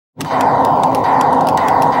Hi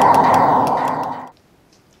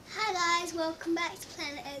guys, welcome back to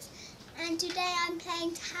Planet Earth, and today I'm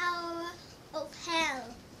playing Tower of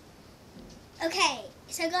Hell. Okay,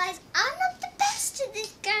 so guys, I'm not the best at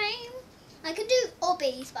this game. I can do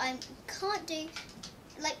obbies, but I can't do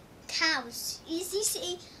like towers. As you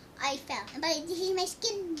see, I fell, and by this is my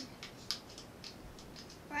skin.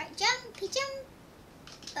 Right, jumpy jump.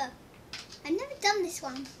 Oh, I've never done this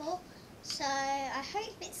one before, so I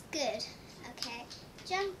hope it's good. Okay,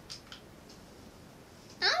 jump.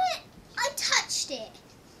 I touched it.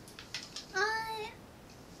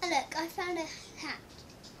 Look, I found a hat.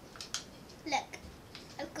 Look,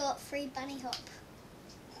 I've got free bunny hop.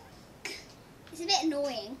 It's a bit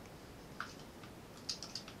annoying.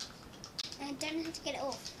 And I don't know how to get it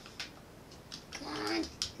off. Come on,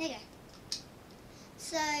 there you go.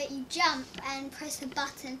 So you jump and press the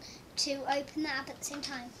button to open that up at the same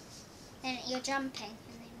time. Then you're jumping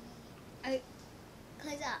and then you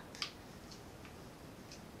close up.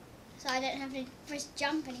 So I don't have to press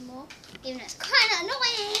jump anymore, even though it's kind of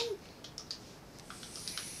annoying.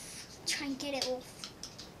 Try and get it off.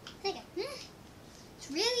 There you go. It's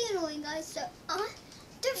really annoying, guys. So I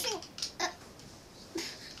don't think I'm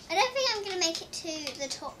gonna make it to the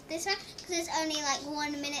top this round because there's only like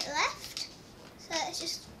 1 minute left. So it's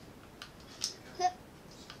just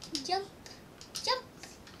jump, jump, jump,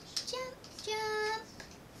 jump, jump,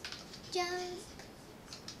 jump,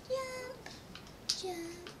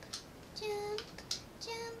 jump. Jump,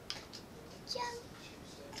 jump, jump.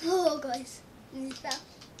 Oh, guys, this fell.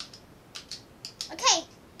 Okay,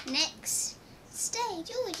 next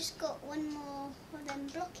stage. Oh, we just got one more of them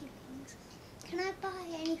blocky things. Can I buy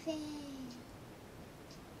anything?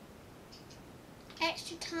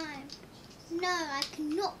 Extra time. No, I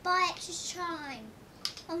cannot buy extra time.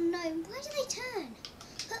 Oh no, why do they turn?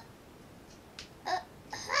 No,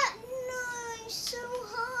 so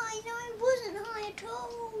high. No, it wasn't high at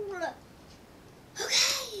all.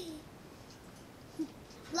 Okay.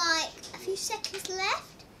 Like a few seconds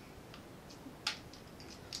left.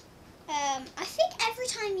 I think every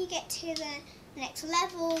time you get to the next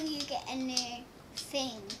level, you get a new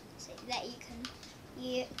thing, so that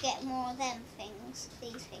you get more of them things,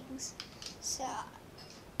 these things. So,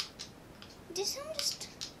 did someone just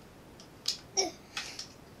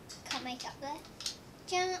can't make up there?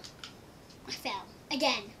 Jump. I fell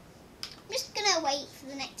again. I'm just gonna wait for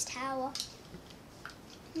the next tower.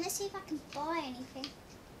 Let's see if I can buy anything.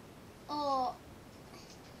 Oh,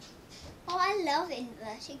 I love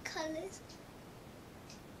inverted colours.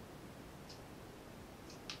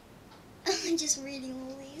 I'm just reading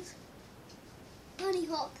all these. Bunny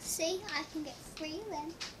hop, see, I can get 3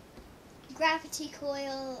 then. Gravity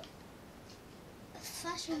coil,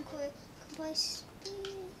 fashion coil, compose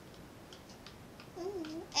speed.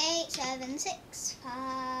 8, 7, 6,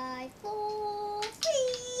 5, 4,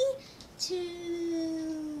 3, 2,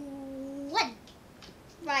 1.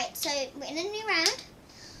 Right, so we're in a new round.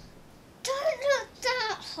 Don't look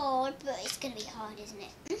that hard, but it's gonna be hard, isn't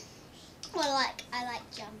it? Well, I like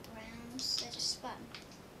jump rounds. They're just fun.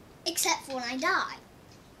 Except for when I die.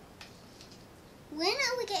 When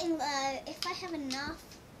are we getting low? If I have enough,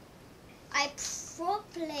 I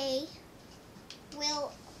probably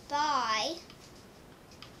will buy.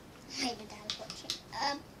 My dad's watching.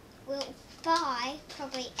 We'll buy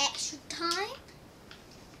probably extra time.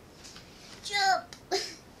 Jump!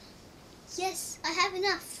 Yes, I have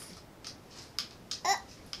enough.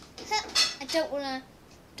 I don't want to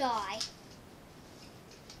die.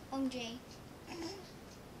 Oh gee.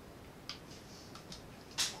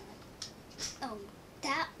 Oh,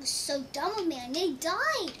 that was so dumb of me. I nearly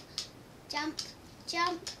died. Jump,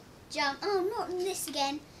 jump, jump. Oh, not this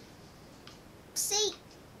again. See?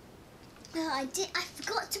 Oh, I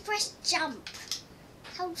forgot to press jump.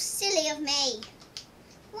 How silly of me.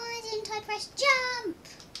 Why didn't I press jump?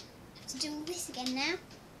 I have to do all this again now.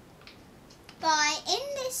 But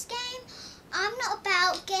in this game, I'm not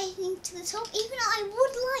about getting to the top, even though I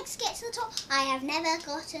would like to get to the top. I have never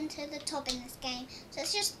gotten to the top in this game. So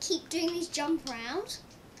let's just keep doing these jump rounds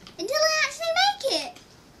until I actually make it.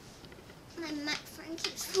 My microphone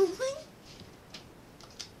keeps falling.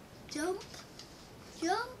 Jump,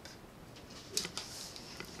 jump.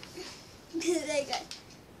 There you go.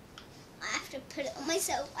 I have to put it on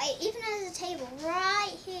myself. Even there's a table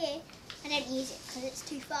right here. I don't use it because it's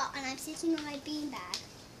too far and I'm sitting on my beanbag.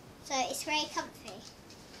 So it's very comfy.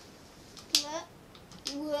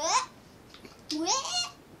 What?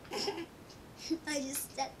 I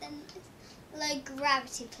just stepped in. Low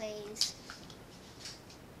gravity, please.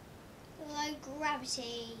 Low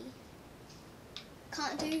gravity.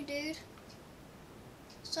 Can't do, dude.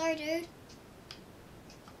 Sorry, dude.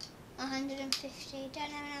 150. Don't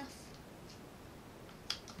have enough.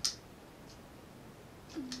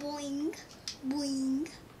 Boing. Boing.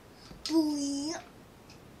 Boing.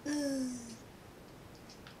 Ugh.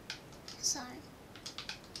 So,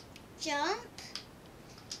 jump.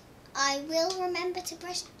 I will remember to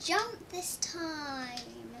press jump this time.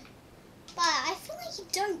 But I feel like you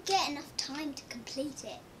don't get enough time to complete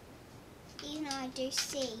it. Even though I do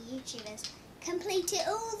see YouTubers complete it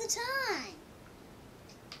all the time.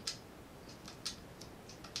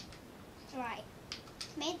 Right,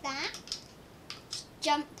 made that.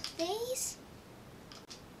 Jump these.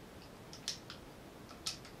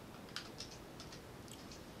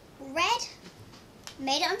 Red,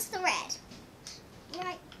 made it onto the red.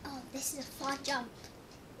 Right, oh, this is a far jump.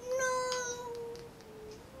 No,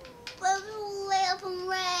 I'm all the way up on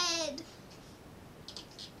red.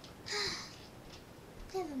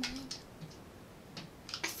 Never mind.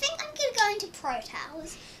 I think I'm gonna go into Pro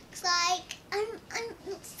Towers because, like, I'm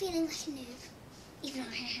not feeling like a noob, even though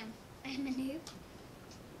I am a noob.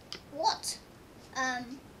 What? I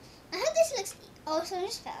hope this looks. Oh, so I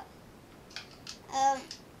just fell. I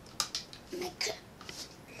think,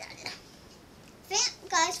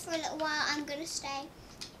 guys, for a little while I'm gonna stay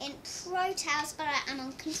in Pro Towers, but I am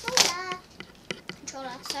on controller,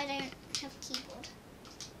 so I don't have a keyboard.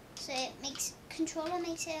 So it makes controller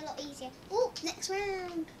makes it a lot easier. Oh, next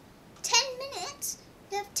round. 10 minutes.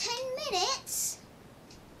 We have 10 minutes.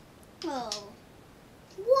 Oh,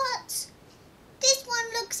 what? This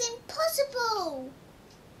one looks impossible.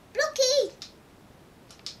 Blocky.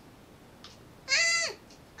 Ah!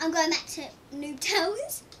 I'm going back to Noob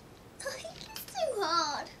Towers. Oh, it's too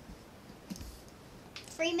hard.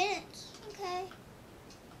 3 minutes. Okay.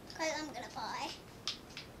 Guys, I'm gonna buy.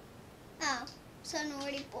 Oh, someone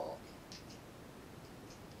already bought.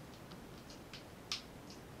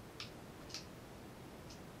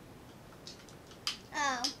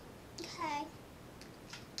 Oh, okay.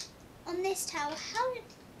 On this tower, how did...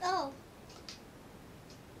 Oh.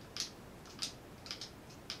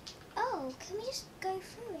 Oh, can we just go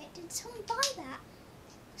through it? Did someone buy that?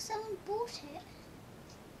 Someone bought it.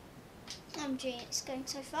 OMG, it's going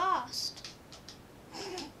so fast.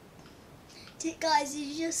 Guys, did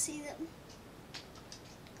you just see them?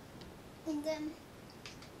 And then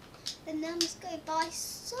the numbers go by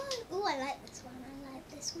so... Oh, I like this one. I like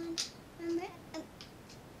this one.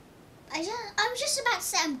 I was just about to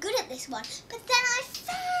say I'm good at this one, but then I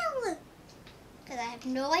fell! Because I have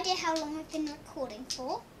no idea how long I've been recording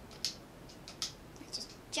for. Let's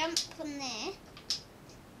just jump on there.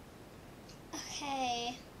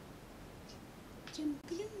 Okay. Jump,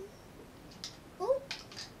 jump. Oh.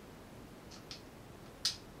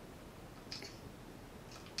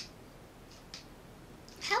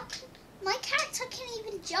 How can... My character can't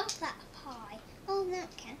even jump that high. Oh, no,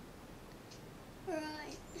 it can.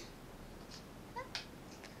 Right.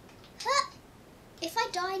 If I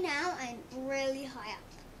die now, I'm really high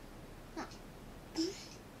up. Huh.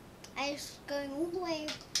 I'm just going all the way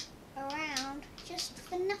around just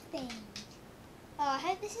for nothing. Oh, I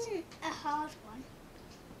hope this isn't a hard one.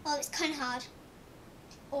 Oh, it's kind of hard.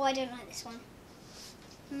 Oh, I don't like this one.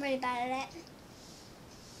 I'm really bad at it.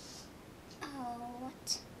 Oh,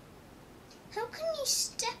 what? How can you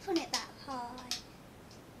step on it that high?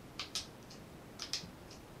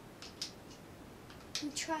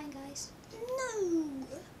 I'm trying, guys. No!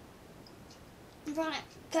 Right,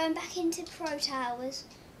 going back into Pro Towers.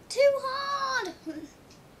 Too hard!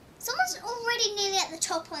 Someone's already nearly at the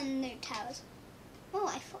top on Noob Towers. Oh,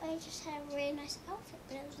 I thought I just had a really nice outfit,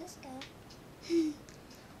 but it was this girl.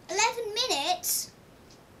 11 minutes?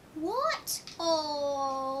 What?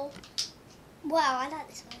 Oh. Wow, I like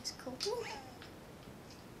this one. It's cool.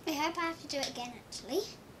 I hope I have to do it again, actually.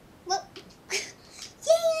 Well, yay,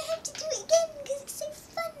 I have to do it again because it's so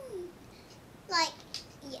fun. Like,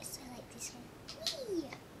 yes, I like this one. Whee!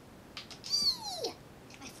 Whee!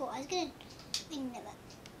 I thought I was going to... I never...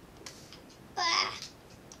 Ah!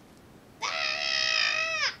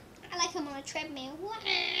 Ah! I like I'm on a treadmill.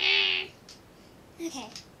 Okay.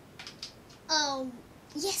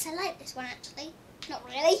 Yes, I like this one, actually. Not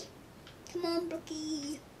really. Come on,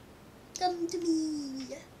 Blocky. Come to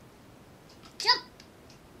me. Jump.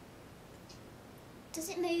 Does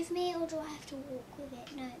it move me or do I have to walk with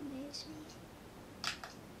it? No, it moves me.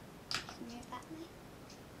 I can move that way.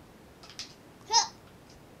 Huh.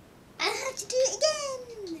 I have to do it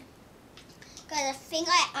again. Guys, I think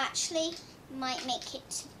I actually might make it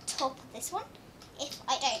to the top of this one if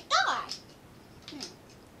I don't die.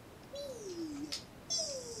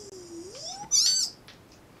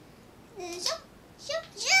 Jump, jump,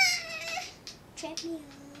 jump. Treadmill.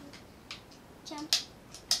 Jump.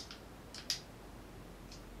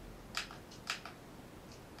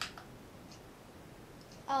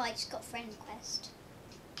 Oh, I just got friend request.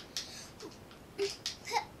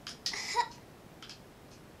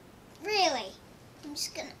 Really? I'm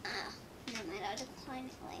just gonna. Never mind, I'll decline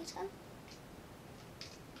it later.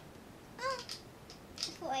 Oh, I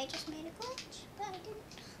thought I just made a glitch, but I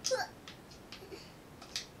didn't.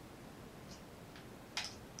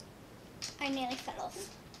 I nearly fell off.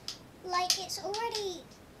 Like, it's already.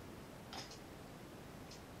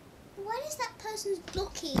 Why is that person's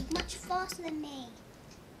blocking much faster than me?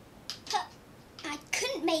 I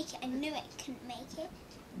couldn't make it. I knew it couldn't make it.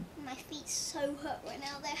 My feet so hurt right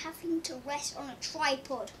now. They're having to rest on a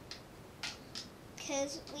tripod.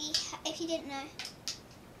 Because if you didn't know,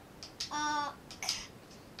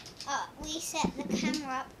 we set the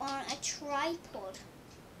camera up on a tripod.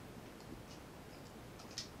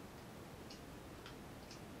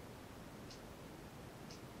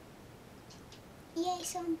 Yay,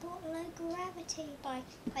 someone bought low gravity. But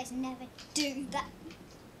I never do that.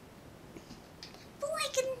 But I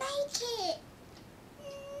can make it.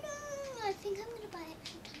 No, I think I'm going to buy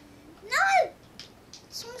extra time. No!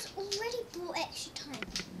 Someone's already bought extra time.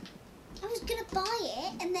 I was going to buy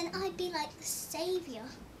it and then I'd be like the saviour.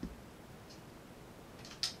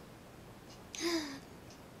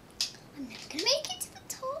 I'm never going to make it to the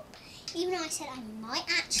top. Even though I said I might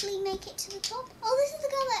actually make it to the top. Oh, this is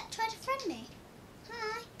the girl that tried to friend me.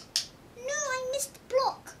 Hi. No, I missed the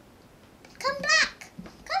block. Come back.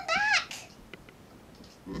 Come back.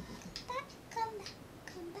 Come back, come back,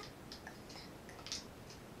 come back,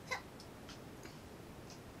 come back.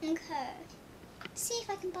 Okay. See if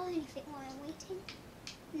I can buy anything while I'm waiting.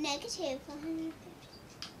 Negative 150.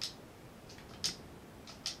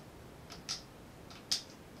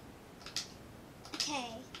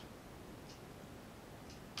 Okay.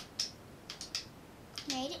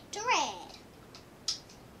 Made it to red.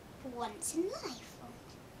 For once in life.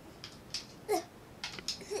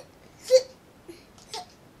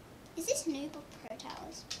 Is this Noob or Pro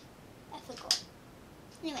Towers? I forgot.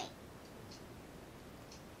 Anyway.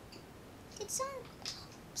 Did someone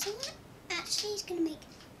actually is going to make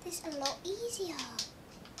this a lot easier?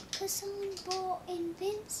 Because someone bought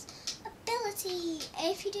invincibility.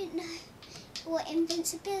 If you didn't know what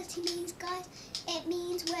invincibility means, guys, it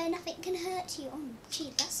means where nothing can hurt you. Oh,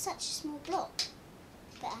 gee, that's such a small block.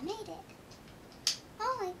 But I made it.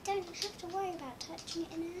 Oh, I don't have to worry about touching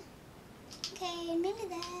it now. Okay, nearly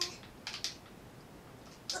there.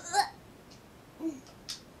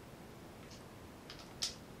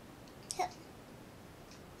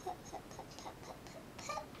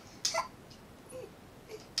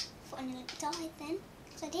 Thought I nearly died then,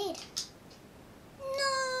 because I did.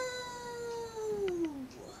 No!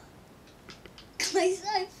 Guys,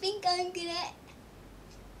 I think I'm gonna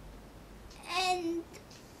end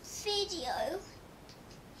video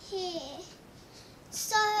here.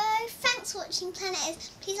 So, thanks for watching Planet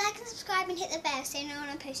Is. Please like and subscribe and hit the bell so you know when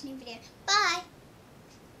I post a new video. Bye!